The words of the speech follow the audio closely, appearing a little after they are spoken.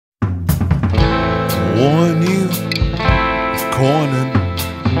warn you, cornered.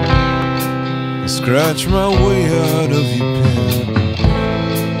 I scratch my way out of your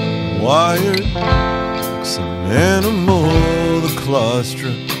pen, wired like some animal. The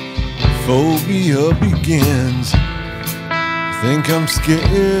claustrophobia begins. Think I'm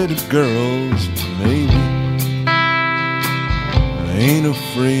scared of girls, maybe. I ain't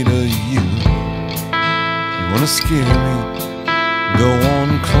afraid of you. You wanna scare me? Go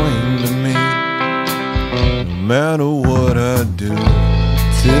on, claim to me. No matter what I do,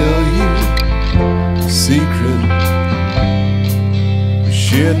 tell you a secret. We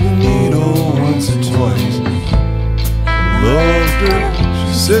shared the needle once or twice. I loved her, she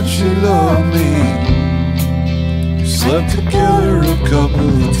said she loved me. Slept together a couple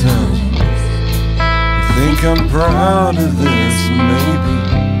of times. You think I'm proud of this, maybe.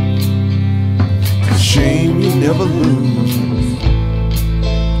 It's a shame you never lose.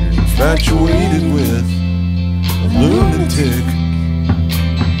 You're infatuated with a lunatic,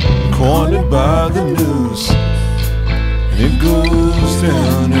 cornered by the noose, and it goes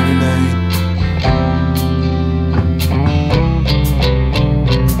down every night.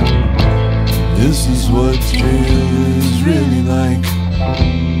 This is what jail is really like.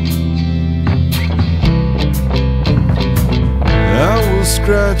 I will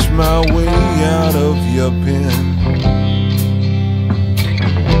scratch my way out of your pen,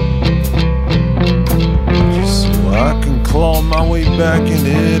 just so I can claw my way back in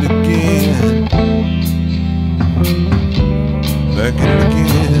it again. Back in it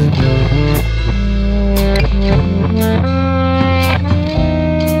again.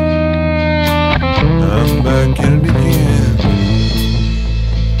 I'm back in it again.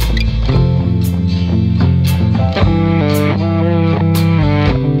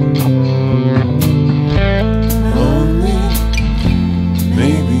 Only,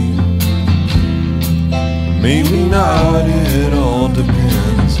 maybe, maybe not. It all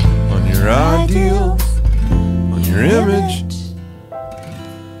depends on your ideals, on your image,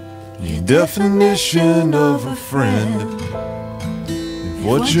 your definition of a friend. If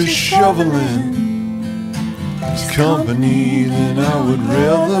what you're shoveling is company, then I would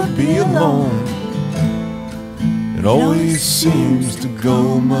rather be alone. It always seems to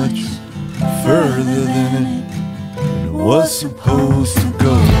go much further than it was supposed to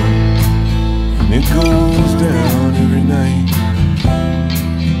go, and it goes down every night.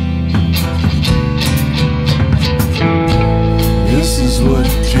 This is what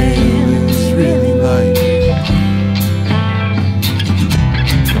jail is really like.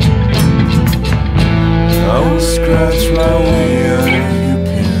 I will scratch my way out of your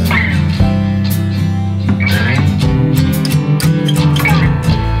pen.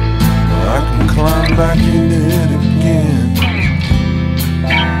 I can climb back in it again.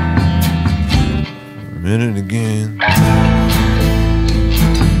 A minute again.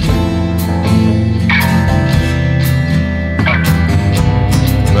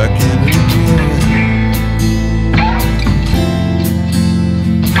 Back in it again.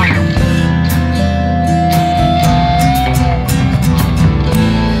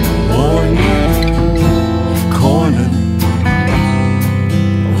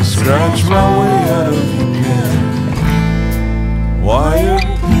 Scratch my way out of your pen, wired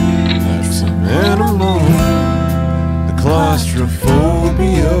like some animal. The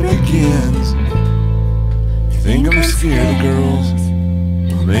claustrophobia begins. You think I'm scared of girls?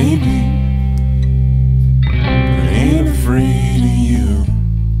 Well, maybe, but I ain't afraid of you.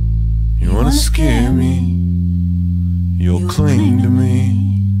 You wanna scare me? You'll cling to me.